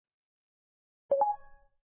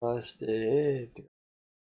まして、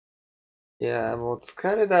いやーもう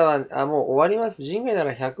疲れたわ。もう終わります。人外な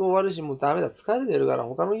ら100終わるし、もうダメだ。疲れてるから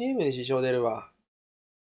他のゲームに支障出るわ。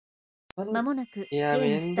まもなくいや、ゲ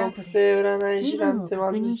ームめんどくスタートです。せえ占い師身分をなんて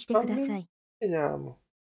まず確認してくだ一番さい。めんじゃん、もう。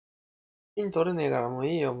金取れねえからもう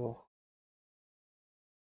いいよ、もう。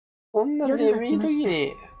こんな夜が眠い来ました。時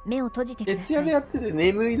に、目を閉じてくだ徹夜さい。でやってて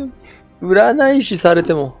眠い時、占い師され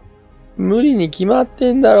ても、無理に決まっ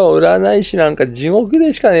てんだろう。占い師なんか地獄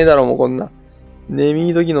でしかねえだろ、もうこんな。眠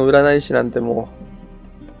い時の占い師なんても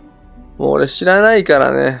う俺知らないか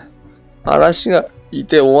らね。嵐がい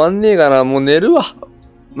て終わんねえから、もう寝るわ。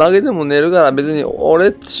負けても寝るから別に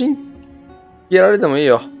俺、やられてもいい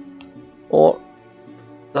よ。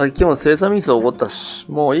さっきも精査ミス起こったし、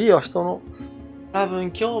もういいよ、人の。多分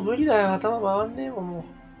今日無理だよ、頭回んねえもん、も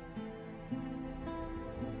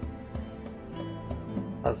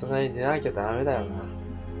う。さすがに寝なきゃダメだよな。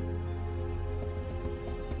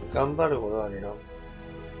頑張ることだけど。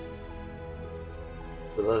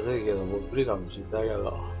正しいけど、もう無理かもしんないけ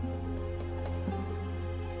ど。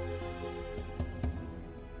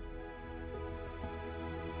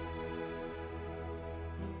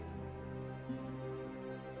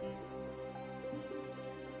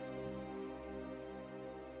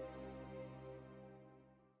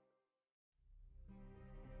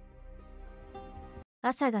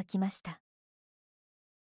朝が来ました。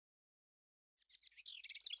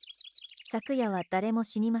昨夜は誰も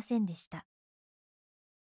死にませんでした。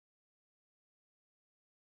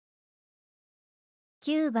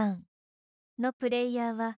9番のプレイ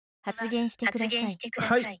ヤーは発言してくださ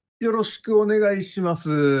い。はい、よろしくお願いしま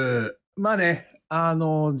す。まあね、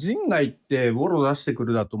人外ってボロ出してく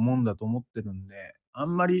るだと思ってるんで、あ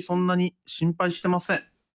んまりそんなに心配してません。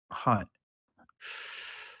はい。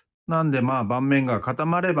なんでまあ盤面が固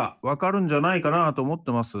まればわかるんじゃないかなと思っ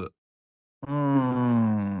てます。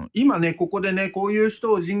今ね、ここでね、こういう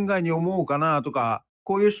人を人外に思うかなとか、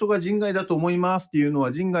こういう人が人外だと思いますっていうの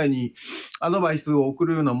は人外にアドバイスを送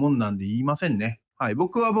るようなもんなんで言いませんね。はい。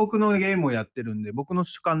僕は僕のゲームをやってるんで、僕の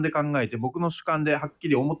主観で考えて、僕の主観ではっき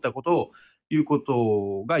り思ったことを言うこ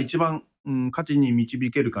とが一番、価値に導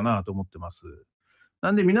けるかなと思ってます。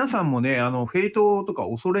なんで皆さんもね、フェイトとか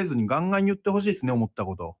恐れずにガンガン言ってほしいですね、思った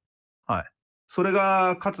こと。はい。それ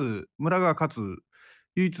が村が勝つ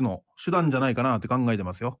唯一の手段じゃないかなって考えて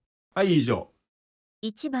ますよ。はい、以上。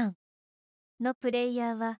1番のプレイ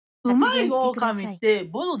ヤーはう発まい言してくだ狼っさい。て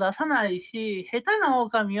ボロ出さないし、下手な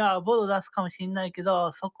狼はボロ出すかもしれないけ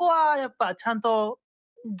ど、そこはやっぱちゃんと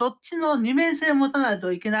どっちの二面性を持たない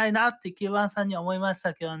といけないなって9番さんには思いまし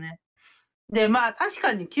たけどね。で、まあ確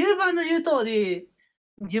かに9番の言う通り、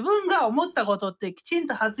自分が思ったことってきちん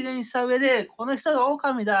と発言した上で、この人が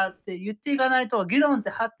狼だって言っていかないと議論っ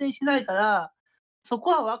て発展しないから、そ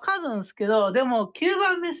こはわかるんですけど、でも9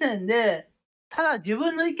番目線で、ただ自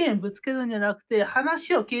分の意見ぶつけるんじゃなくて、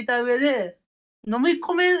話を聞いた上で、飲み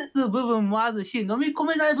込める部分もあるし、飲み込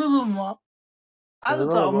めない部分もある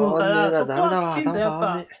とは思うから、そこはきちんとやっ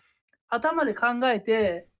ぱ頭で考え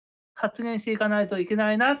て発言していかないといけ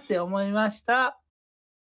ないなって思いました。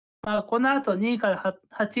まあ、この後2から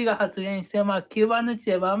8が発言して、まあ、9番の位置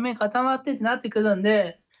で盤面固まってってなってくるん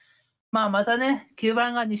で、まあ、またね、9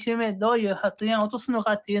番が2周目どういう発言を落とすの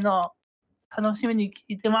かっていうのを楽しみに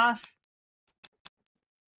聞いてます。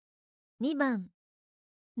2番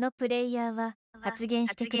のプレイヤーは発言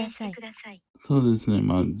してください。そうですね。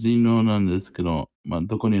まあ、人狼なんですけど、まあ、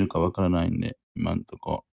どこにいるかわからないんで、今んと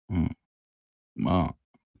こ。ま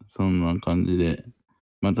あ、そんな感じで。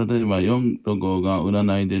まあ、例えば4と5が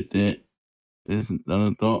占い出て、な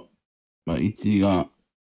ると、まあ、1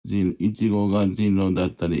号が人狼だ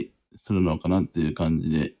ったりするのかなっていう感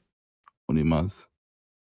じでおります。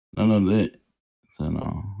なので、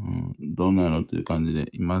どうなのという感じ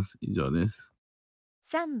でいます。以上です。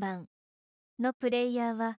3番のプレイ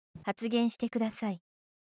ヤーは発言してください。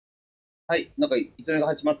はい、なんかいつが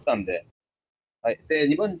始まってたんで。はい。で、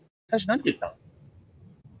2番、最初なんて言ったの？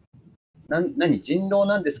人狼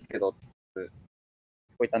なんですけど、聞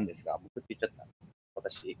こえたんですが、僕って言っちゃった。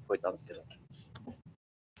私、聞こえたんですけ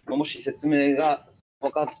ど。もし説明が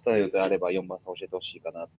分かったようであれば、4番さん教えてほしい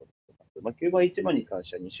かなと思ってます。まあ、9番、1番に関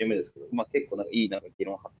しては2周目ですけど、まあ、結構いい議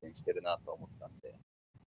論発展してるなと思ったんで、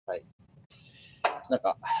はい。なん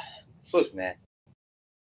か、そうですね。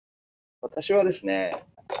私はですね、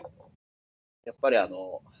やっぱり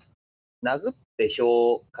殴って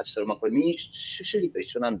票を勝ち取る、まあ、これ民主主義と一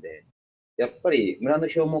緒なんで、やっぱり村の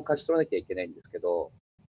票も勝ち取らなきゃいけないんですけど、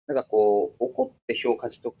なんかこう、怒って票を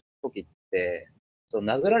勝ち取るときって、そ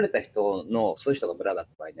の殴られた人の、そういう人が村だっ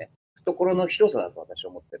た場合ね、懐の広さだと私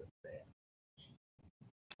は思ってるんで、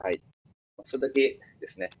はい。それだけで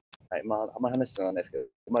すね。はい。まあ、あんまり話してないですけど、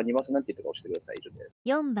まあ、2番さんなんて言ったか教えてください。以上です。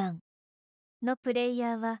4番のプレイ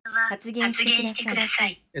ヤーは発言してくださ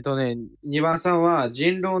い。2番さんは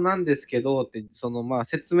人狼なんですけどって、まあ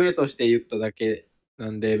説明として言っただけ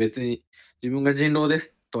なんで、別に自分が人狼で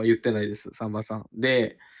すとは言ってないです、3番さん。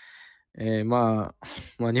で、ま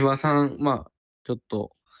あ2番さん、まあ、ちょっ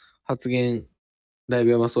と発言だい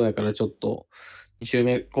ぶやばそうやから、ちょっと2周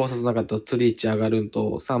目考察なかったら釣り位置上がるん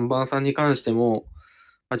と、3番さんに関しても、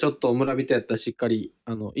まあ、ちょっと村人やったらしっかり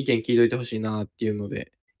意見聞いといてほしいなっていうの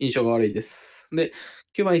で、印象が悪いです。で、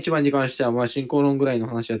9番、1番に関しては、まあ、進行論ぐらいの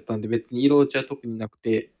話やったんで、別に色落ちは特になく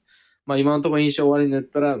て、まあ、今のところ印象悪いんだっ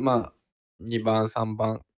たら、まあ、2番、3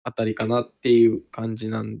番あたりかなっていう感じ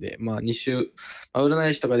なんで、まあ、2週、まあ、占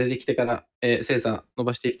い師とか出てきてから、精査伸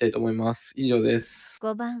ばしていきたいと思います。以上です。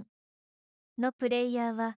5番のプレイ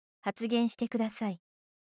ヤーは発言してください。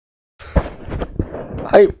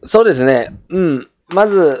はい、そうですね。ま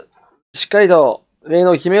ず、しっかりと例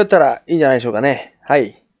のを決めよったらいいんじゃないでしょうかね。は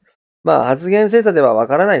い。まあ、発言精査ではわ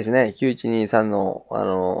からないですね。9123の、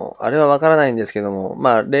あれはわからないんですけども、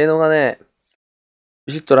まあ、例のがね、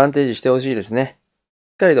ビシッとランテージしてほしいですね。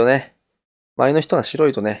しっかりとね、周りの人が白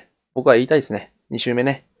いとね、僕は言いたいですね。2周目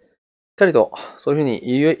ね。しっかりと、そういうふうに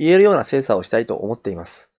言えるような精査をしたいと思っていま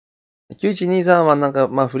す。9123はなんか、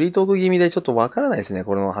まあ、フリートーク気味でちょっとわからないですね。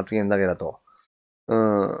この発言だけだと。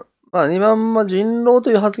まあ、2番は人狼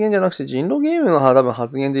という発言じゃなくて、人狼ゲームの多分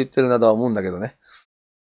発言で言ってるなとは思うんだけどね。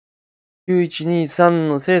9123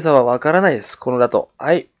の精査はわからないです。このだと。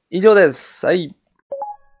はい。以上です。はい。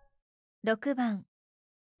6番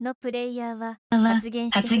のプレイヤーは発言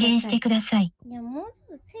してください。いや、もうち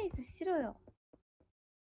ょっと精査しろよ。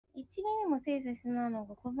1ミリも精査しないの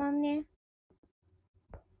が5番ね。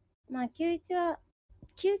まあ、91は、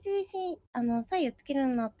91自身、左右つける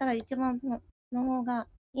んだったら1番の方が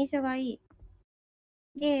印象がいい。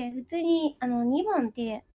で、普通に、2番っ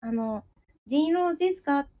て、人狼です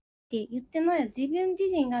かって言ってないよ。自分自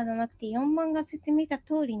身がじゃなくて4番が説明した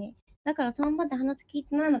通りね。だから3番って話聞い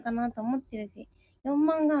てないのかなと思ってるし、4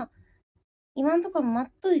番が、今んところマッ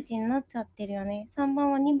ト打ちになっちゃってるよね。3番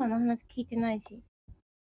は2番の話聞いてないし。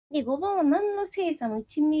で、5番は何の精査も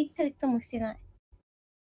1ミリたりともしてない。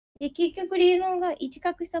で、結局、霊能が1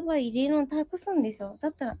角した場合、霊能託すんでしょ。だ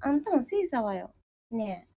ったら、あんたの精査はよ。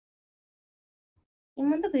ねえ。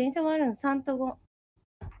今んとこ印象はあるの3と5。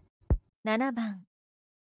7番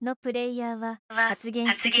のプレイヤーは発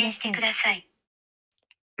言してください。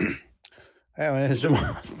はい、お願いし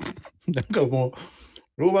ます。なんかも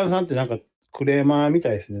う、ローバンさんってなんかクレーマーみた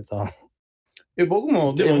いですね、さ。僕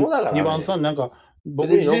も、でも、2番さんなんか、僕、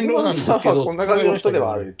人狼なんですけど、こんな感じの人で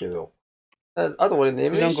はあるけど。あと俺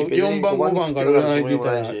眠いし、4番、5番から占いでいた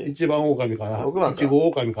ら、1番狼かな、1号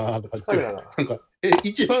狼かなとかって、なんか、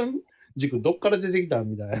1番軸どっから出てきた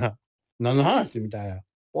みたいな。何の話みたいな。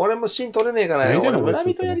俺も芯取れねえからよ。俺村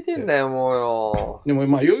人やりてんだよ、もうよ。でも、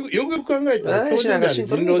まあ、よく考えたら、占い師なんか芯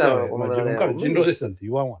取れねえだろ、まあ、自分から人狼ですなんて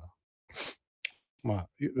言わんわな。まあ、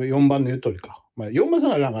4番の言う通りか。まあ、4番さ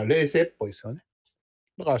んはなんか冷静っぽいですよね。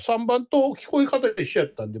だから3番と聞こえ方一緒や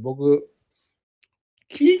ったんで、僕、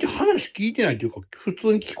話聞いてないというか、普通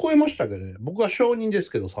に聞こえましたけどね。僕は承認で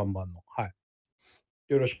すけど、3番の。はい。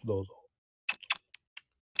よろしくどうぞ。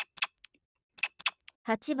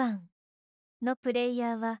8番のプレイ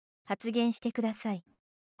ヤーは発言してください。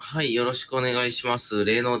はい、よろしくお願いします。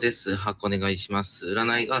霊能です。お願いします。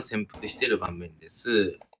占いが潜伏している盤面で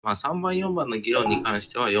す。まあ、3番、4番の議論に関し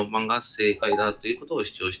ては4番が正解だということを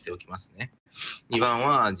主張しておきますね。2番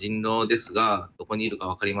は人狼ですが、どこにいるか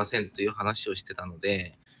分かりませんという話をしてたの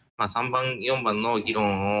で、まあ、3番、4番の議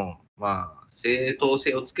論を、正当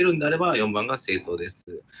性をつけるんであれば4番が正当で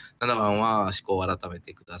す。7番は思考を改め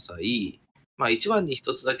てください。まあ、1番に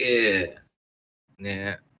1つだけ、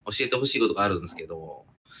ね、教えてほしいことがあるんですけど、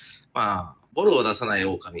まあ、ボロを出さない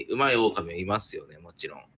狼、うまい狼はいますよね、もち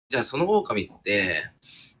ろん。じゃあ、その狼って、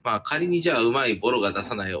まあ、仮にじゃあ、うまいボロが出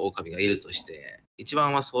さない狼がいるとして、一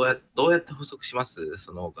番はどうやって捕捉します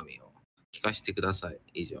その狼を。聞かせてください。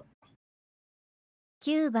以上。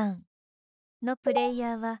9番のプレイ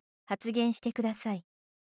ヤーは発言してください。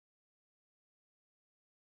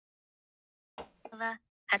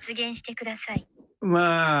発言してください。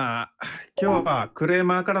まあ、今日はクレー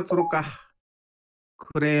マーから取ろうか。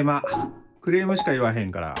クレームしか言わへ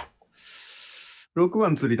んから。6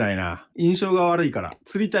番釣りたいな。印象が悪いから。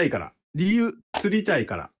釣りたいから。理由、釣りたい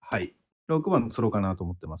から。はい。6番釣ろうかなと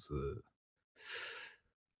思ってます。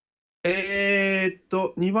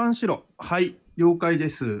2番白。はい。了解で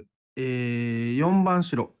す。4番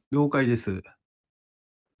白。了解です。じ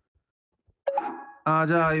ゃあ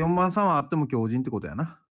4番さんはあっても強靭ってことや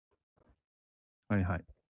な。はいはい。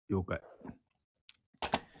了解。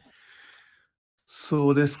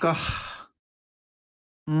そうですか。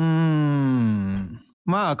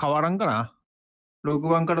まあ変わらんかな。6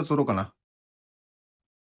番から取ろうかな。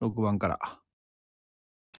6番から。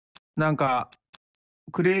なんか、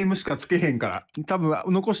クレームしかつけへんから。多分、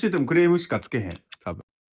残しててもクレームしかつけへん。多分。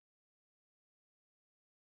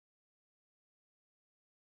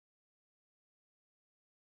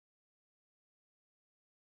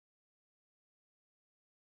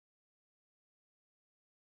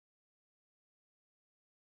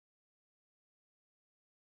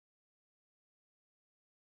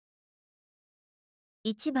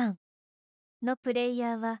1番のプレイ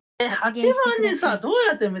ヤーは発8言してくださ番にさ、い。どう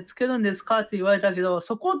やって見つけるんですかって言われたけど、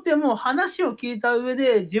そこってもう話を聞いた上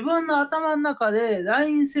で、自分の頭の中でラ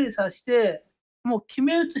イン精査して、もう決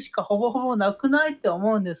めるとしかほぼほぼなくないって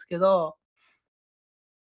思うんですけど、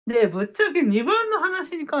で、ぶっちゃけ2番の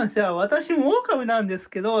話に関しては、私も狼なんです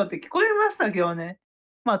けどって聞こえましたけどね。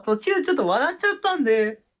まあ途中ちょっと笑っちゃったん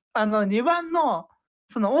で、2番の、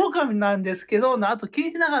その狼なんですけどの後聞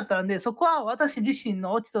いてなかったんで、そこは私自身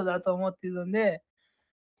の落ち度だと思っているんで、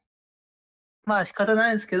まあ仕方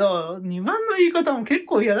ないですけど、2番の言い方も結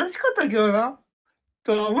構いやらしかったけどな、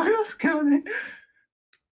とは思いますけどね。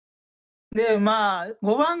で、まあ、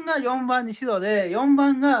5番が4番に白で、4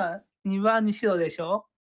番が2番に白でしょ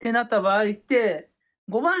ってなった場合って、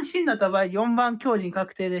5番死になった場合、4番強靭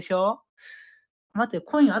確定でしょ。待って、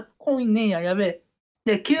コインねえや、やべえ。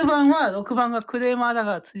で、9番は6番がクレーマーだ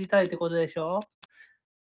から釣りたいってことでしょ。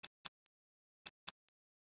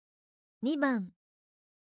2番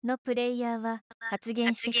のプレイヤーは発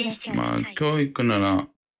言してください。まあ、教育なら、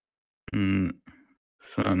そう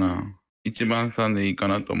やな。1番さんでいいか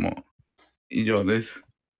なと思う。以上です。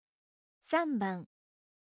3番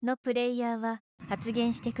のプレイヤーは発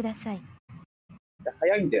言してください。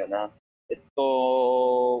早いんだよな。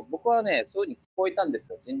僕はね、そういうふうに聞こえたんです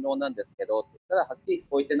よ。人狼なんですけど、ただはっきり聞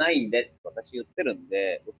こえてないんでって私言ってるん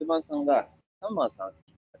で、6番さんが、3番さん、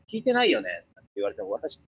聞いてないよねって言われても、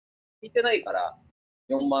私、聞いてないから、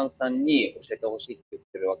4番さんに教えてほしいって言っ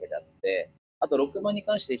てるわけであって、あと6番に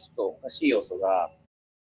関してちょっとおかしい要素が、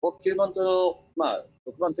僕9番と、まあ、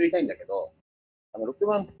6番釣りたいんだけど、6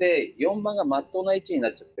番って4番がまっとうな位置にな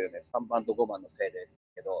っちゃってるね。3番と5番のせいで。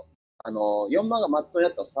けど、4番がまっとうにな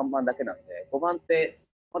ったの3番だけなんで、5番って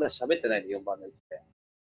まだ喋ってないんで、4番の位置で。だか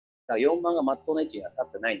ら4番がまっとうな位置には立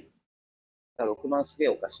ってないんです。だから6番すげえ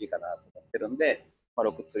おかしいかなと思ってるんで、まあ、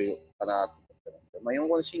6釣りかなと思ってますけど、まあ、4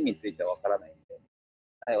号の審議についてはわからないんで、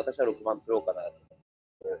はい、私は6番釣ろうかなと思ってます。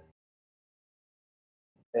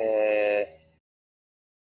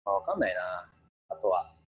まあ、わかんないな。あと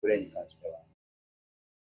は、プレーに関しては。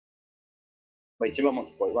まあ、1番も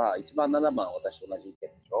聞こえは、1番、7番は私と同じ意見で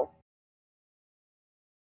しょ。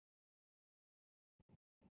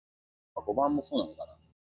まあ、5番もそうなのかな。あ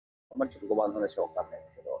んまりちょっと5番の話はわかんないで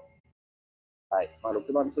すけど、はい。まあ、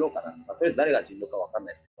6番釣ろうかな。まあ、とりあえず誰が人狼かわかん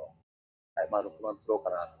ないですけど、はい。まあ、6番釣ろうか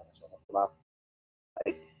なと私は思ってます。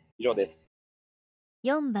はい。以上です。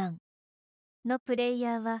4番のプレイ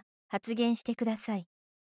ヤーは発言してください。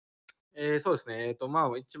そうですね。ま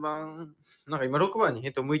あ、一番、なんか今6番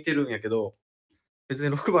に向いてるんやけど、別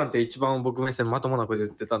に6番って一番僕目線まともなこと言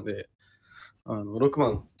ってたんで、6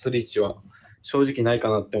番釣り位置は正直ないか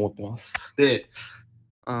なって思ってます。で、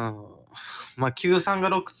まあ、93が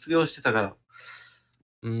6釣りをしてたから、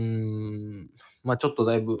まあ、ちょっと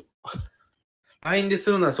だいぶ、ラインです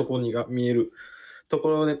るならそこにが見えるとこ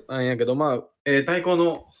ろなんやけど、まあ、対抗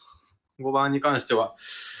の5番に関しては、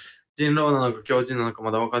人狼なのか強靭なのか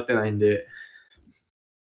まだ分かってないんで、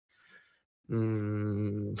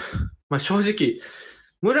まあ正直、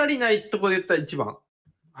無理ないところで言ったら1番、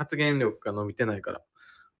発言力が伸びてないから。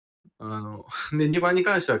で、2番に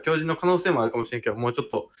関しては強靭の可能性もあるかもしれんけど、もうちょっ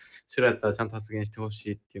と白やったらちゃんと発言してほ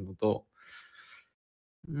しいっていうのと、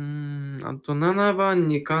あと7番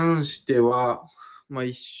に関しては、まあ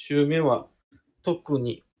1周目は特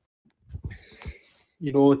に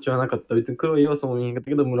色落ちはなかった。別に黒い要素も見えんかった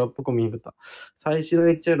けど、村っぽく見えんかった。最初の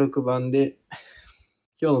位置は6番で、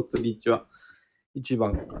今日の釣り位置は1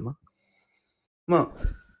番かな。まあ、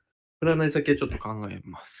占い先はちょっと考え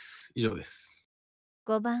ます。以上です。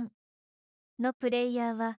5番のプレイ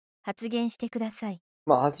ヤーは発言してください。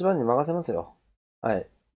まあ、8番に任せますよ。はい。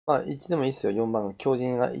まあ、1でもいいですよ。4番、強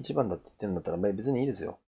靭が1番だって言ってるんだったら、別にいいです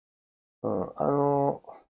よ。明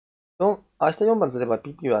日4番すれば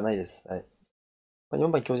PP はないです。はい。まあ、4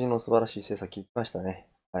番強靭の素晴らしい精査聞きましたね。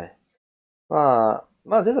はい。ま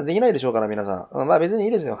あ、精査できないでしょうから、皆さん。まあ、別にい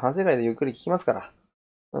いですよ。反省会でゆっくり聞きますか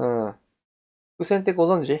ら。伏線ってご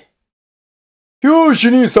存知？よーし、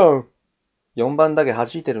兄さん !4 番だけ弾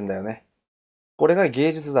いてるんだよね。これが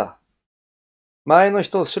芸術だ。前の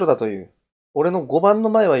人を白だという。俺の5番の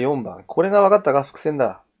前は4番。これが分かったか伏線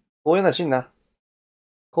だ。こういうのは真な。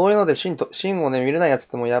こういうので真をね、見れないやつっ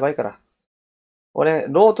てもうやばいから。俺、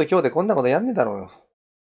ローと強でこんなことやんねえだろうよ。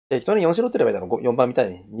適当に4白打ってればいいだろ。4番みたい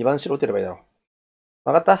に。2番白打ってればいいだろ。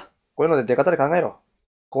分かった。こういうので出方で考えろ。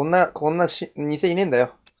こんな偽いねえんだ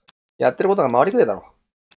よ。やってることが回りくれだろ。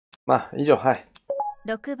まあ、以上、はい。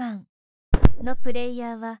6番のプレイ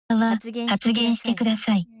ヤーは発言してくだ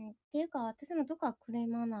さい。っていうか、私のどこがクレー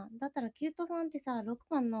マーな。だったら、キュートさんってさ、6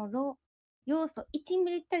番の要素1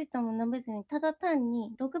ミリたりとも述べずに、ただ単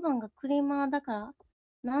に6番がクレーマーだから、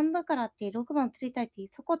なんだからって6番釣りたいって、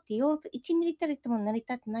そこって要素1ミリたりとも成り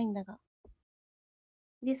立ってないんだが。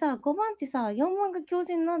でさ、5番ってさ、4番が強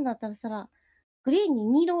靭なんだったらさ、グリーン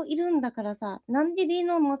に2ロいるんだからさ、なんでリー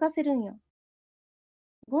ノを任せるんよ。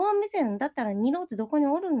5番目線だったら2ロってどこに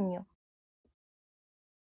おるんよ。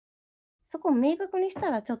そこを明確にした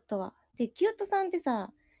らちょっとは。で、キュートさんって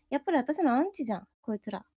さ、やっぱり私のアンチじゃん、こいつ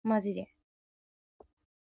ら。マジで。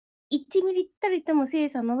1ミリたりとも精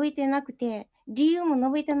査伸びてなくて、理由も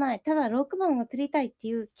伸びてない。ただ6番が釣りたいって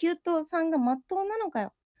いうキュートさんが真っ当なのか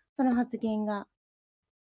よ。その発言が。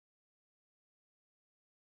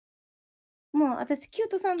もう私、キュー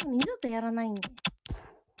トさんと二度とやらないんで。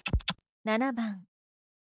7番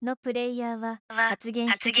のプレイヤーは発言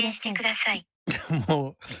してください。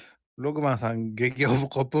もう、6番さん、激おぼ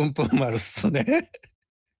こぷんぷん丸っすね。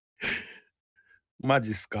マ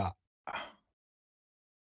ジっすか。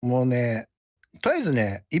もうね、とりあえず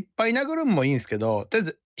ね、いっぱい殴るんもいいんですけど、とりあ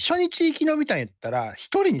えず、初日生き延びたんやったら、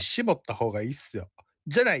一人に絞った方がいいっすよ。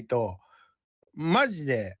じゃないと、マジ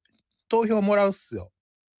で投票もらうっすよ。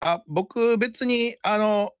僕、別に、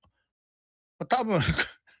多分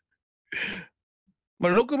ま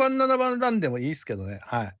あ、6番、7番ランでもいいっすけどね。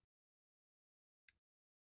はい。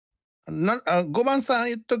5番さん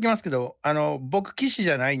言っときますけど、僕、騎士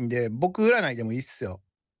じゃないんで、僕占いでもいいっすよ。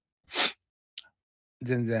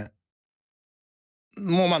全然。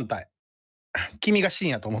もう満タイ。君が真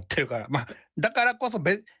やと思ってるから。まあ、だからこそ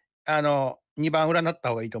2番占った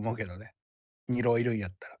方がいいと思うけどね。2浪いるんや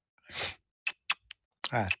った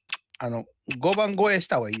ら。はい。5番護衛し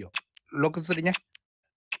た方がいいよ。6釣りね。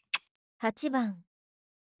8番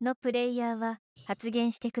のプレイヤーは発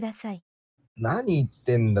言してください。何言っ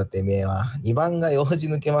てんだてめえは。2番が用事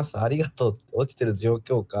抜けます。ありがとうって落ちてる状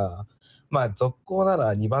況か。まあ、続行な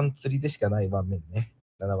ら2番釣りでしかない場面ね。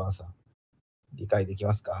7番さん。理解でき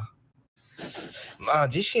ますか？まあ、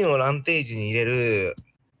自身をランテージに入れる、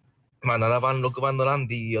まあ、7番、6番のラン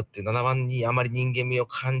でいいよって7番にあまり人間味を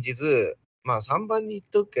感じず、まあ、3番に言っ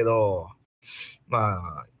とくけど、ま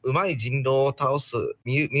あ、うまい人狼を倒す、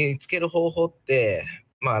見つける方法って、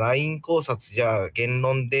まあ、ライン考察じゃ言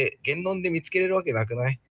論で見つけれるわけなくな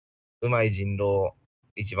い？うまい人狼、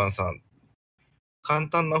1番さん。簡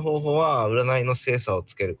単な方法は、占いの精査を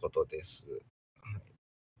つけることです。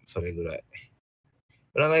それぐらい。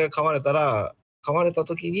占いが噛まれた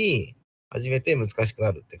時に、初めて難しく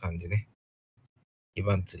なるって感じね。2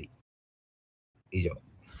番釣り。以上。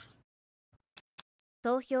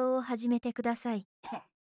投票を始めてください。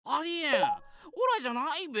ありえん。オラじゃ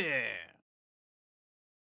ないべ。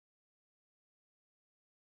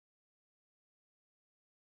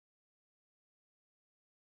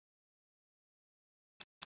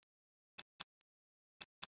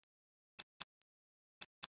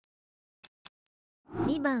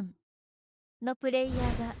2番のプレイヤ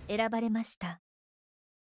ーが選ばれました。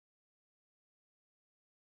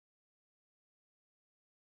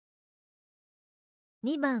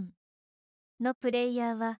2番のプレイ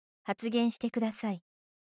ヤーは発言してください。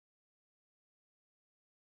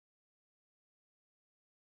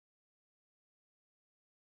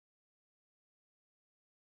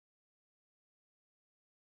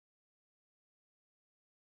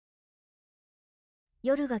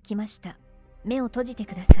夜が来ました。目を閉じて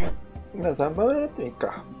ください。3番占ってもいい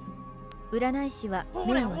か。占い師は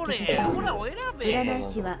目を開けてください。占い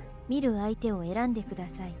師は見る相手を選んでくだ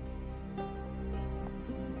さい。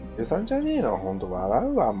予算じゃねえの、ほんと笑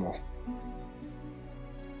うわ、もう。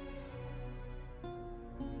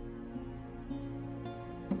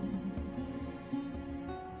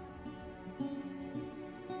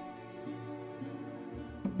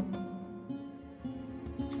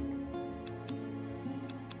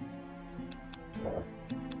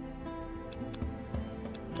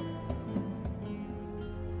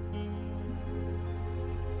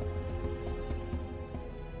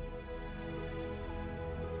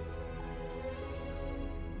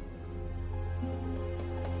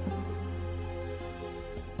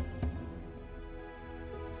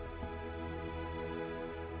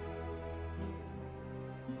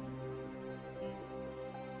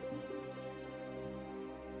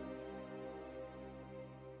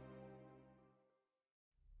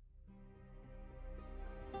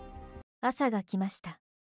朝が来ました。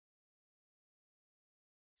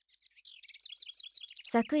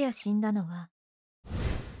昨夜死んだのは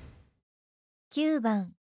9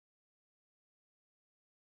番。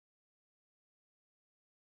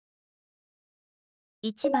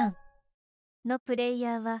1番のプレイ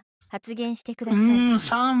ヤーは発言してください。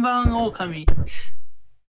3番狼。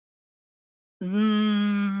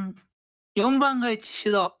4番が1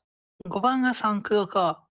白。5番が3黒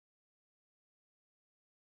か。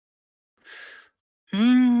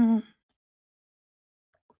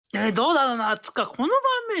どうだろうな。つか、この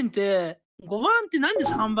盤面って、5番ってなんで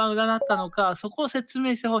3番占ったのか、そこを説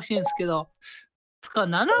明してほしいんですけど、つか、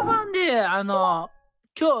7番で、今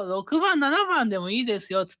日6番、7番でもいいで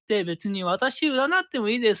すよ、つって、別に私占っても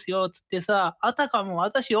いいですよ、つってさ、あたかも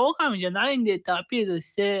私狼じゃないんでってアピール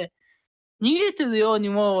して、逃げてるように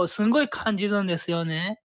もすんごい感じるんですよ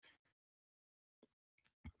ね。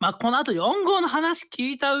まあ、この後4号の話聞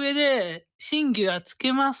いた上で、審議はつ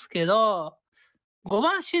けますけど、5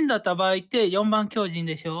番死んだった場合って4番強靭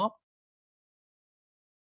でしょ？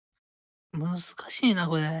難しいな、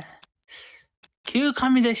これ。9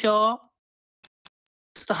神でしょ？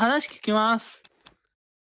ちょっと話聞きます。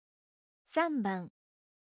3番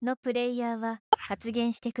のプレイヤーは発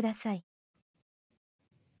言してください。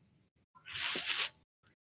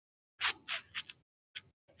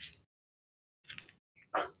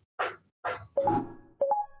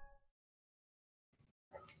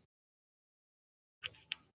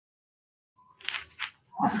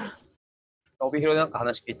帯広でなんか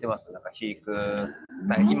話聞いてます。なんか肥育、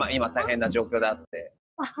今大変な状況であって。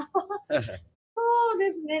そう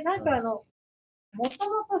ですね。なんかもとも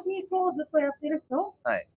と肥育をずっとやってる人、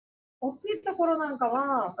はい。大きいところなんか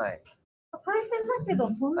は、はい。大変だけ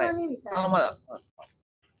どそんなにみたいな。まだ。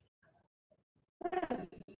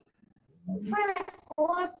終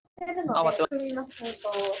わってるので、組みますと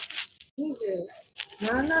27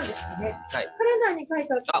ですね。はい。カレンダーに書い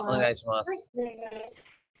ておきます。お願いします。はい、お願いしま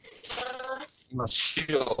す。今、資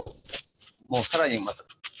料、もうさらにまた。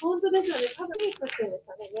本当ですよね。多分いい人っていうんです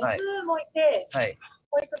かね。はい熱もいて、はい。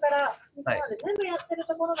保育から今まで全部やってる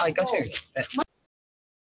ところだと、確かに。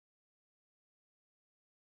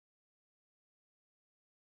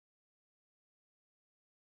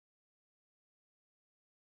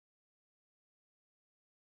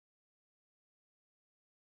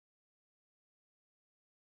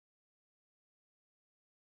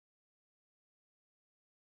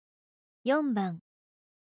4番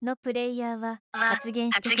のプレイヤーは発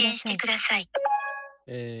言してください。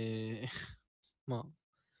まあ、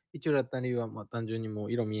1裏だった理由は、単純にも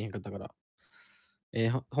う色見えへんかったから、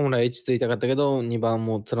本来1ついたかったけど、2番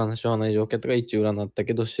も面なしょうがない状況とか1裏になった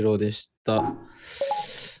けど白でした。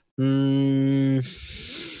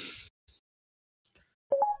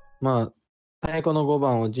まあ、最後の5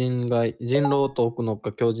番を人狼と置くの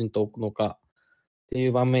か、強靭と置くのかってい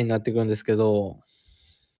う盤面になってくるんですけど、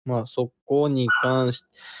まあ、そこに関して、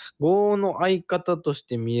5の相方とし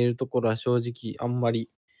て見えるところは正直あんまり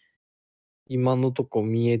今のとこ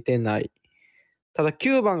見えてない。ただ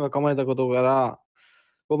9番が噛まれたことから、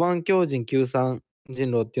5番強靭93人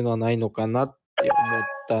狼っていうのはないのかなって思っ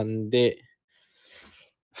たんで、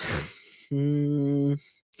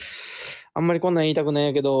あんまりこんなん言いたくないん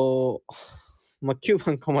やけど、9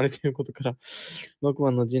番噛まれてることから、6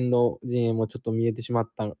番の人狼陣営もちょっと見えてしまっ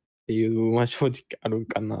たっていう、正直ある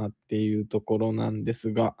かなっていうところなんで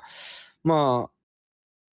すが、ちょ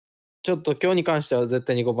っと今日に関しては絶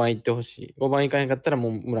対に5番行ってほしい。5番行かへんかったらも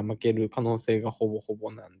う村負ける可能性がほぼほ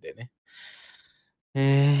ぼなんでね。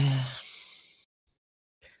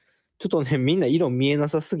ちょっとね、みんな色見えな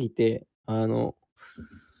さすぎて、3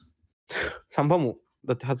番も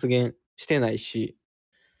だって発言してないし、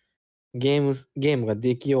ゲームが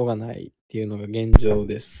できようがないっていうのが現状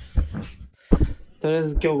です。とりあえ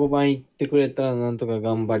ず今日5番行ってくれたらなんとか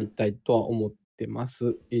頑張りたいとは思ってま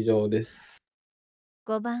す。以上です。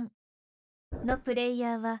5番のプレイ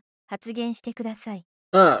ヤーは発言してください。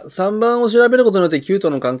3番を調べることによって9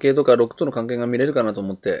との関係とか6との関係が見れるかなと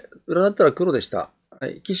思って、占ったら黒でした。は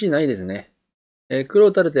い、騎士ないですね。黒を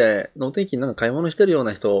打たれて、能天気になんか買い物してるよう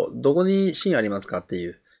な人、どこに芯ありますかってい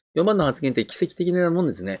う。4番の発言って奇跡的なもん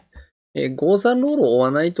ですね。5-3ロールを追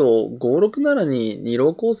わないと、5-6-7に2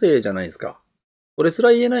ロー構成じゃないですか。それす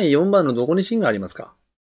ら言えない4番のどこに芯がありますか？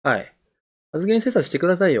はい。発言精査してく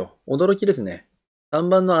ださいよ。驚きですね。3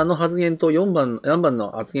番のあの発言と4番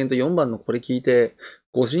の発言と4番のこれ聞いて、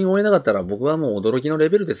誤信を得なかったら僕はもう驚きのレ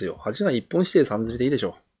ベルですよ。8が1本指定3釣りでいいでし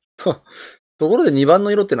ょう。ところで2番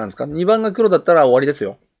の色って何ですか？ 2 番が黒だったら終わりです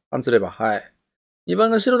よ。3釣れば。はい。2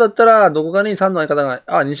番が白だったら、どこかに3の相方が、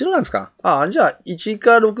2白なんですか。じゃあ、1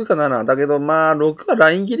か6か7。だけど、まあ、6は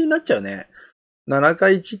ライン切りになっちゃうね。7か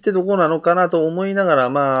1ってどこなのかなと思いながら、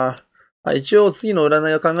まあ、一応次の占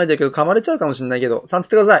いを考えてるけど、噛まれちゃうかもしれないけど、3つっ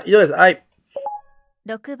てください。以上です。はい。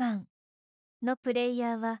6番のプレイ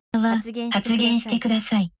ヤーは発言してくだ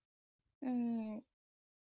さい。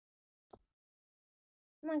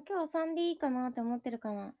まあ今日は3でいいかなって思ってる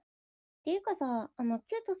かな。っていうかさ、9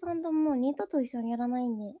と3とも2と一緒にやらない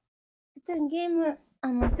んで、普通にゲーム、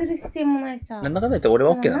する姿勢もないしさ。なんだかんだ言って俺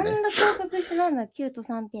は OK なんで。なんだ降格してなんだ、9と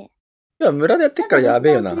3って。いや、村でやってっからや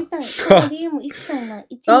べえよな。3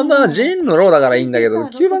番はジェーンのローだからいいんだけど、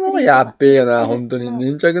9番の方がやっべえよな、本当に。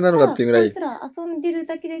粘着なのかっていうぐらい。こいつら遊んでる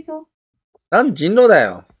だけでしょ。人狼だ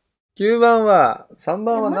よ。9番は、3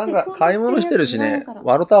番はなんか買い物してるしね。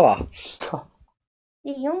笑ったわ。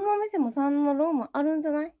で、4番目線も3のローもあるんじ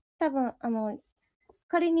ゃない？多分、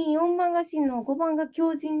仮に4番が真の5番が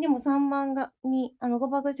強靭でも3番が5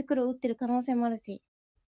番がして黒を打ってる可能性もあるし。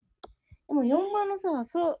でも4番のさ、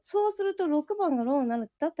そうすると6番がローになるっ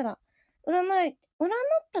て、だったら、占っ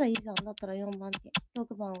たらいいじゃん。だったら4番って、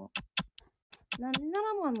6番を。なんで7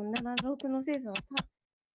番の76の精査はさ、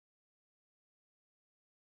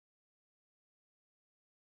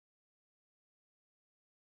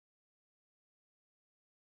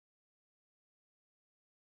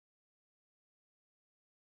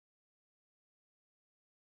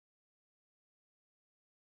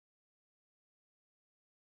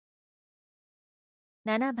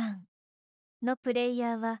7番のプレイ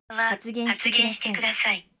ヤーは発言してくだ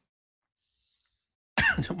さい。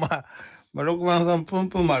まあ、6番さん、プン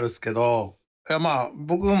プン丸ですけど、いやまあ、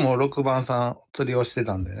僕も6番さん釣りをして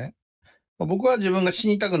たんでね。僕は自分が死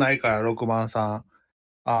にたくないから6番さん、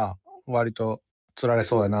割と釣られ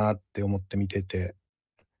そうやなって思って見てて、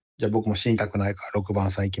じゃあ僕も死にたくないから6番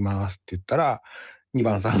さん行きますって言ったら、2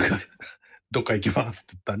番さんがどっか行きますって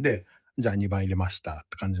言ったんで、じゃあ2番入れましたっ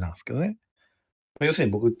て感じなんですけどね。要する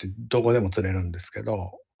に僕ってどこでも釣れるんですけ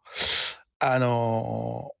ど、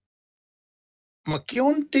基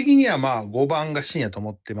本的には5番が真やと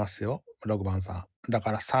思ってますよ、6番さん。だ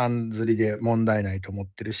から3釣りで問題ないと思っ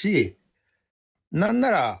てるし、なん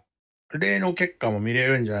なら例の結果も見れ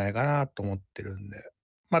るんじゃないかなと思ってるんで。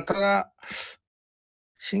ただ、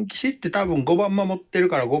新騎士って多分5番守ってる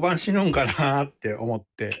から5番死ぬんかなって思っ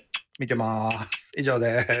て見てます。以上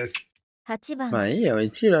です。8番。まあいいよ、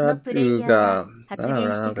1裏か、7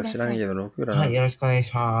裏なんか知らないけど、6裏。はい、よろしくお願い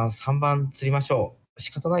します。3番釣りましょう。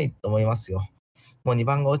仕方ないと思いますよ。もう2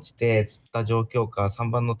番が落ちて釣った状況か、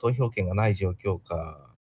3番の投票権がない状況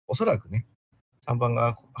か、おそらくね、3番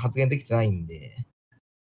が発言できてないんで、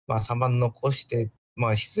3番残して、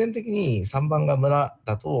必然的に3番が村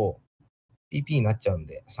だと PP になっちゃうん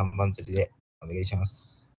で、3番釣りでお願いしま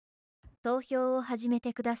す。投票を始め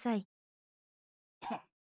てください。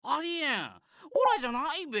ありえん。オラじゃ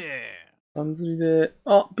ないべ。3釣りで、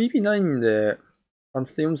PP ないんで、3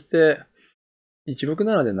つって4つって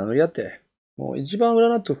167で殴り合って。もう一番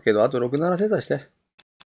占っとくけど、あと67精査して。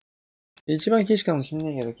一番騎士かもしんな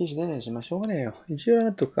いけど、騎士出ないし、しょうがねえよ。一応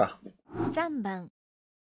占っとくか。3番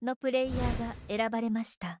のプレイヤーが選ばれま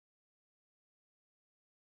した。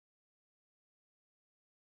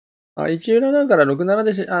一裏なんから67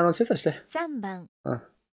で精査して。3番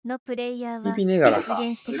のプレイヤーは発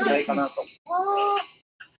言してください。い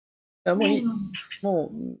や、もうい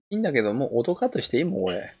いんだけど、もう音カットしていいもん、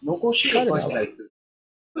俺。残し疲れたわ。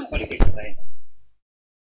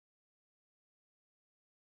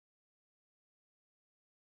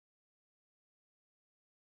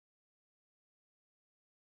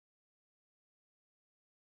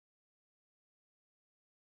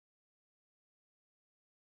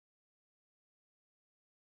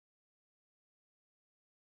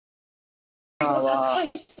は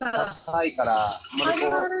高いから、あまり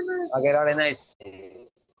上げられないし、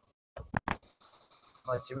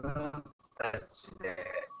自分たちで、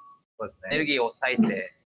そうですね、エネルギーを抑えて、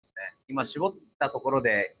ね、今絞ったところ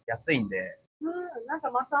で安いんで、なん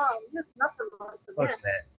かまたニュースになってますね。そうです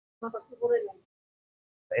ね。また絞れる。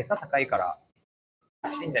餌高いから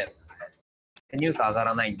安いんじゃないですかね。入荷上が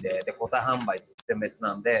らないんで、個体販売全滅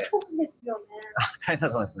なんで、そうですよね。大変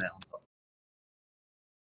だそうですね、本当。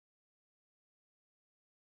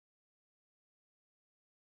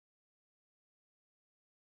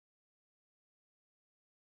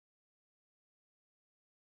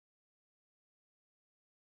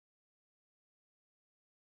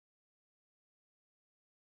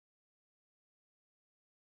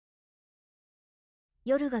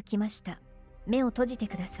夜が来ました。目を閉じて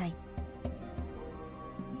ください。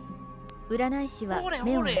占い師は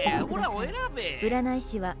目を開けてください。占い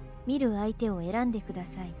師は見る相手を選んでくだ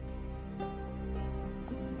さい。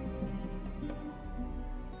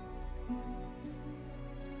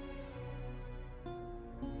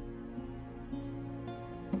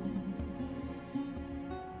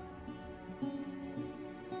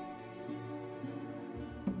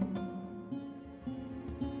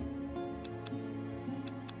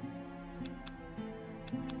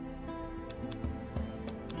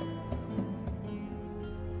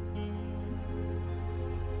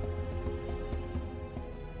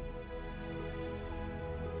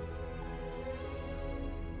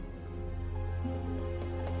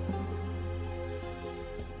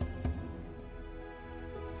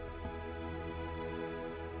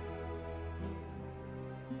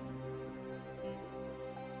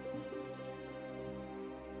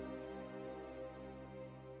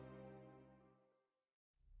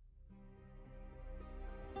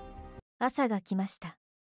朝が来ました。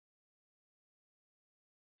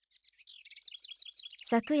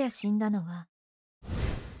昨夜死んだのは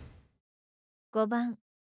5番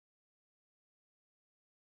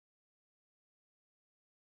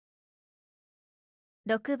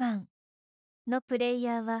6番のプレイ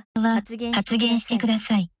ヤーは発言してくだ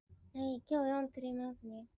さい。はい、今日4釣ります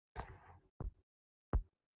ね。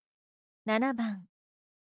7番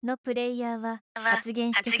のプレイヤーは発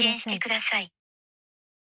言してください。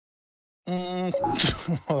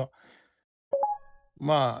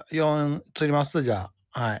まあ、4釣ります、じゃ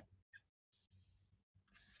あ。はい。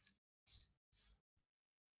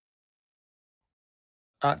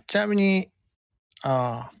ちなみに、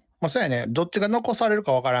まあ、そうやね、どっちが残される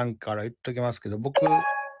かわからんから言っときますけど、僕、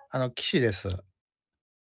騎士です。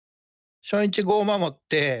初日5守っ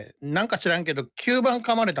て、なんか知らんけど、9番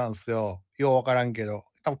噛まれたんですよ。ようわからんけど。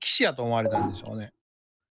多分騎士やと思われたんでしょうね。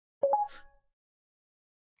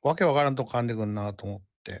わけわからんとこ噛んでくんなと思っ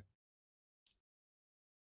て。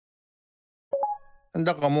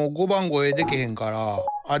だからもう5番超えできへんか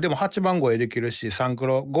ら、でも8番超えできるし、3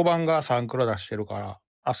黒、5番が3黒出してるか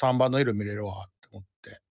ら、3番の色見れるわって思っ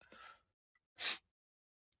て。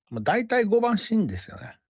まあ、大体5番死んですよ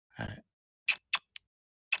ね。はい。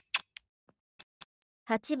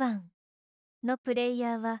8番のプレイ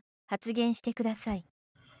ヤーは発言してください。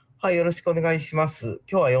はい、よろしくお願いします。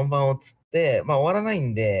今日は4番を釣って、終わらない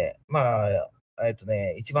んで、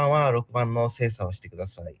1番は6番の精査をしてくだ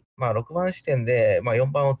さい。6番視点で、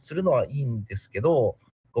4番を釣るのはいいんですけど、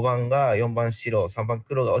5番が4番白、3番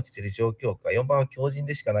黒が落ちている状況か、4番は強靭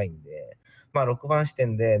でしかないんで、6番視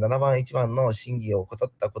点で7番、1番の審議を怠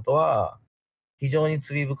ったことは、非常に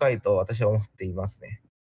罪深いと私は思っていますね。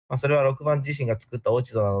それは6番自身が作った落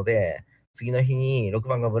ち度なので、次の日に6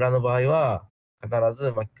番が村の場合は、必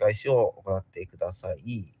ず巻き返しを行ってくださ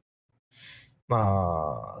い。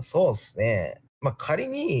そうですね。仮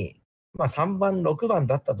に、3番、6番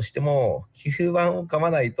だったとしても、9番を噛ま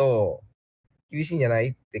ないと厳しいんじゃない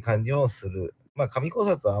って感じもする。神考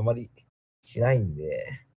察はあまりしないん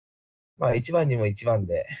で、1番にも1番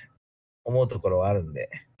で思うところはあるんで、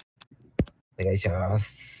お願いしま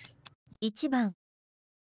す。1番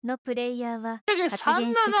のプレイヤーは発37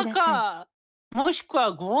言してくださか、もしく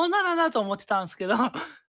は57だと思ってたんですけど、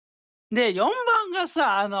で、4番が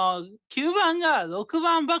さ、9番が6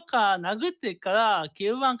番ばっか殴ってっから、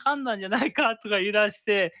9番噛んだんじゃないかとか言い出し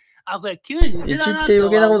て、これ9に似て1だなって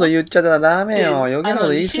余計なこと言っちゃったらダメでよ。余計なこ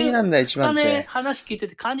と言い過ぎなんだよ、1番っ2目て。話聞いて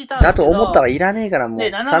て感じたんでだすけど、と思ったらいらねえからもう。で、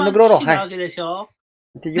7 3番のローロー。騎士なわはい。けでしょ。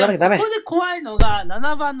って言わなきゃダメこ。こで怖いのが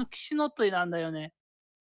7番の騎士乗っ取りなんだよね。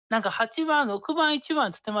なんか8番、6番、1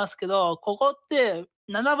番つってますけど、ここって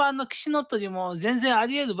7番の騎士乗っ取りも全然あ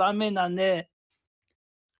り得る盤面なんで、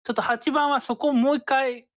ちょっと8番はそこをもう一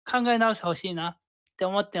回考え直してほしいなって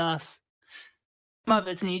思ってます。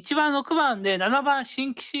別に1番、6番で7番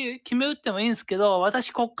新騎士決め打ってもいいんですけど、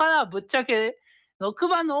私こっからぶっちゃけ6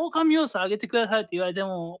番の狼要素上げてくださいって言われて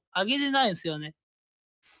も上げれないんですよね。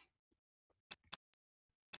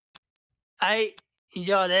はい、以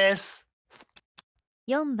上です。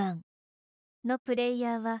4番のプレイ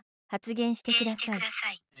ヤーは発言してください。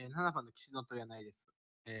7番の騎士の取りはないです。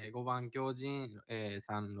5番強靭、3、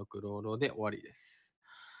6、ローローで終わりです。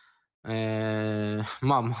な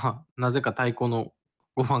ぜか対抗の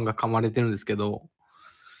5番が噛まれてるんですけど、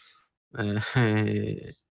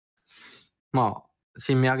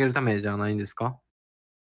新名上げるためじゃないんですか？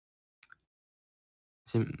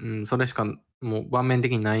それしかもう盤面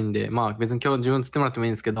的にないんで、別に今日自分釣ってもらってもい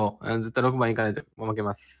いんですけど、絶対6番いかないと負け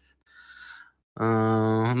ます。ほん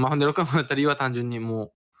で6番だった理由は単純に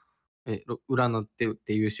もう、占ってっ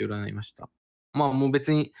ていうし占いました。もう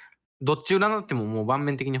別に、どっち占ってももう盤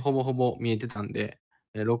面的にほぼほぼ見えてたんで、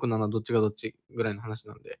6、7どっちがどっちぐらいの話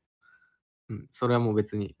なんで、それはもう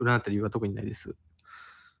別に占った理由は特にないです。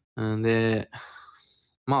んで、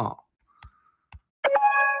まあ、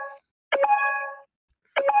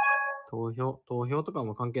投票とか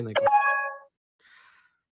も関係ないか。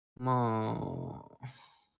まあ、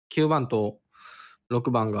9番と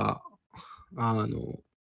6番が、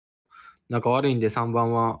仲悪いんで3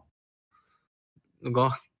番が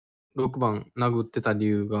6番殴ってた理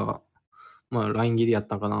由が、まあ、ライン切りやっ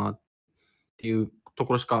たんかなっていうと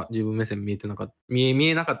ころしか自分目線見えな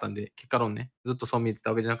かったんで、結果論ね、ずっとそう見えてた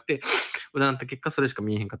わけじゃなくて、占った結果それしか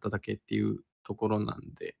見えへんかっただけっていうところな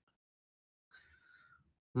んで、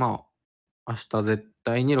まあ、明日絶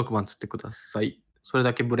対に6番釣ってください。それ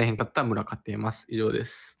だけブレへんかったら村勝っています。以上で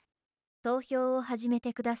す。投票を始め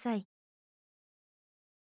てください。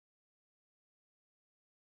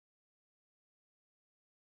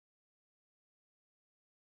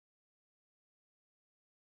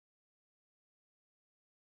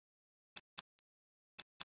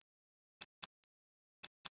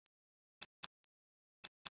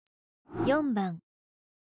4番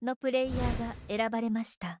のプレイヤーが選ばれま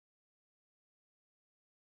した。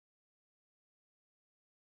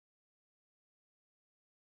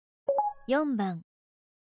4番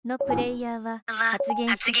のプレイヤーは発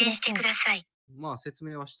言してください。まあ、説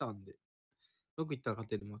明はしたんで、6いったら勝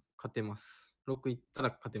てます。6いったら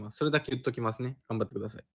勝てます。それだけ言っときますね。頑張ってくだ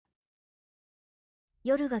さい。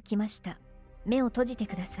夜が来ました。目を閉じて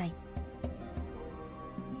ください。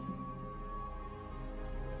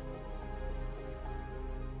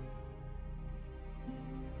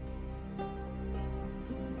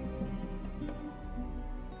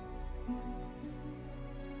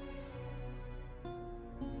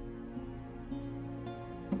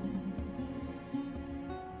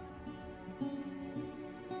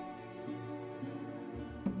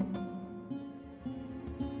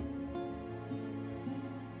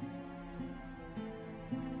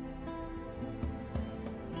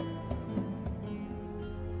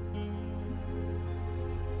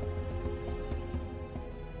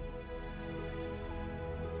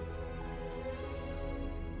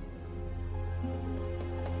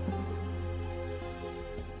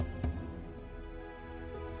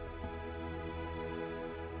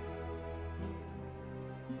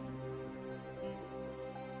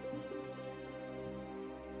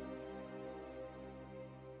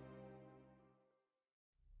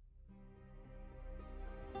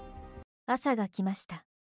朝が来ました。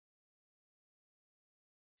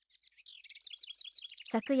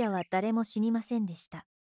昨夜は誰も死にませんでした。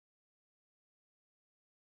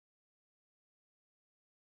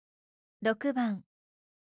6番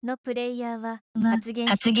のプレイヤーは発言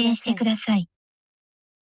してください。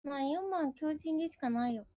まあ4番強靭でしかな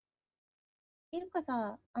いよ。ていうか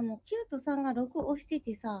さ、9と3が6押して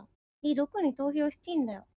てさ、で、6に投票してん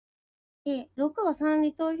だよ。で、6は3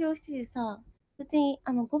に投票しててさ、別に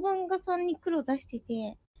5番が3に黒出して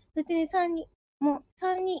て、別にもう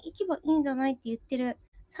3に行けばいいんじゃないって言ってる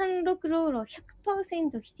36ロールを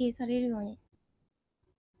 100% 否定されるよね。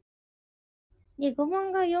で、5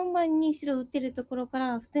番が4番に白打ってるところか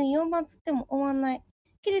ら、普通に4番釣っても終わんない。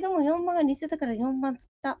けれども4番が似せたから4番釣っ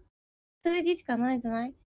た。それでしかないじゃな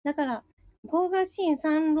い。だから、5が真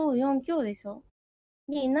3ロー4強でしょ。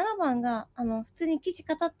で、7番が、普通に騎士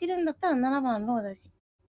語ってるんだったら7番ローだし。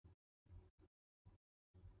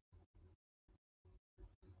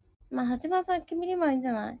まあ、8番さん決めればいいんじ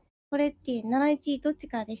ゃない。これって7、1どっち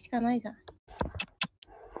かでしかないじゃん。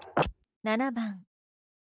7番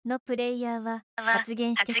のプレイヤーは発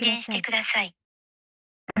言してください。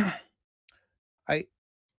はい。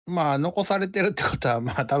まあ、残されてるってことは、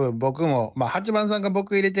まあ、多分僕も、まあ、8番さんが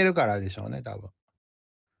僕入れてるからでしょうね、多分。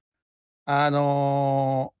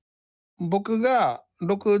僕が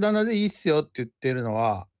6、7でいいっすよって言ってるの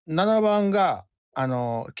は、7番が、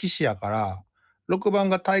騎士やから、6番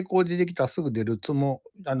が対抗でできたらすぐ出るチャ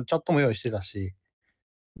ットも用意してたし、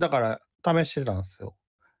だから試してたんですよ。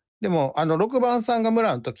でも、6番さんが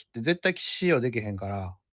村の時って絶対騎士使用できへんか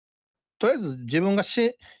ら、とりあえず自分が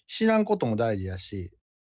死なんことも大事やし、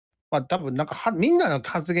まあ多分なんかみんなの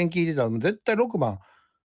発言聞いてたら絶対6番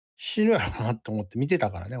死ぬやろなと思って見て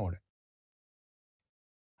たからね、俺。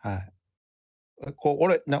はい。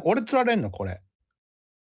俺釣られんのこれ。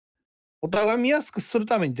お互い見やすくする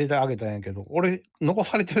ために出てあげたんやけど、俺、残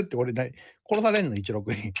されてるって殺されんの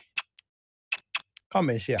 ?16 に。勘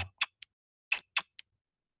弁しや。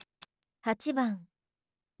8番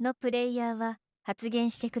のプレイヤーは発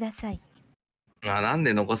言してください。なん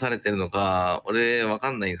で残されてるのか、俺わ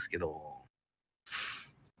かんないんですけど、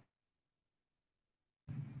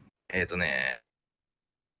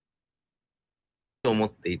と思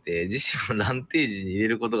っていて、自身をランテージに入れ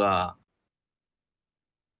ることが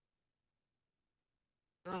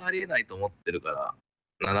ありえないと思ってるから、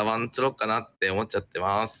7番釣ろうかなって思っちゃって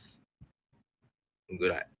ます。ぐ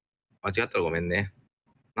らい。間違ったらごめんね。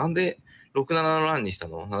なんで67の欄にした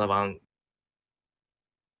の ?7 番。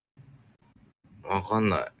わかん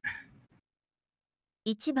な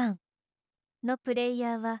い。 1番のプレイ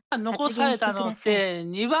ヤーは残さ発言してれたのっください。て、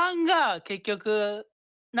2番が結局、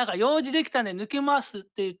なんか用事できたんで抜けますっ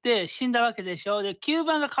て言って死んだわけでしょ。で、9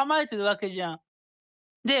番が構えてるわけじゃん。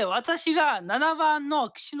で、私が7番の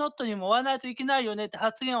騎士ノットにも追わないといけないよねって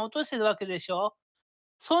発言を落としてるわけでしょ。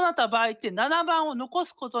そうなった場合って7番を残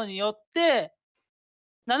すことによって、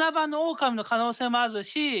7番の狼の可能性もある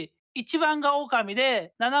し、1番が狼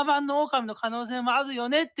で7番の狼の可能性もあるよ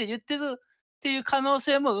ねって言ってるっていう可能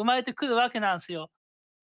性も生まれてくるわけなんですよ。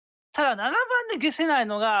ただ7番で消せない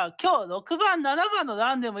のが、今日6番、7番の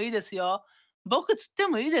欄でもいいですよ。僕釣って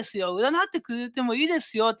もいいですよ。占ってくれてもいいで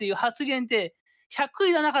すよっていう発言って100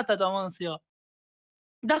いらなかったと思うんですよ。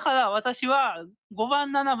だから私は5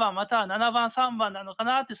番、7番、または7番、3番なのか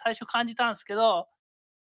なって最初感じたんですけど、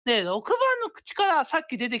で、6番の口からさっ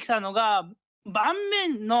き出てきたのが、盤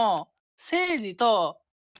面の整理と、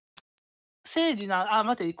待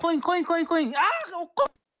って、コイン、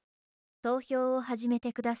投票を始め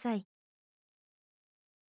てください。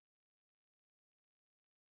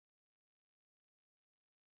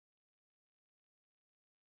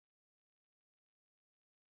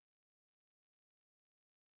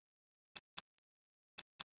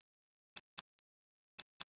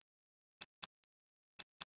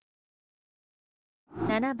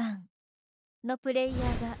7番のプレイヤ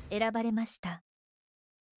ーが選ばれました。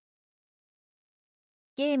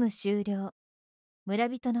ゲーム終了。村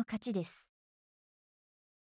人の勝ちです。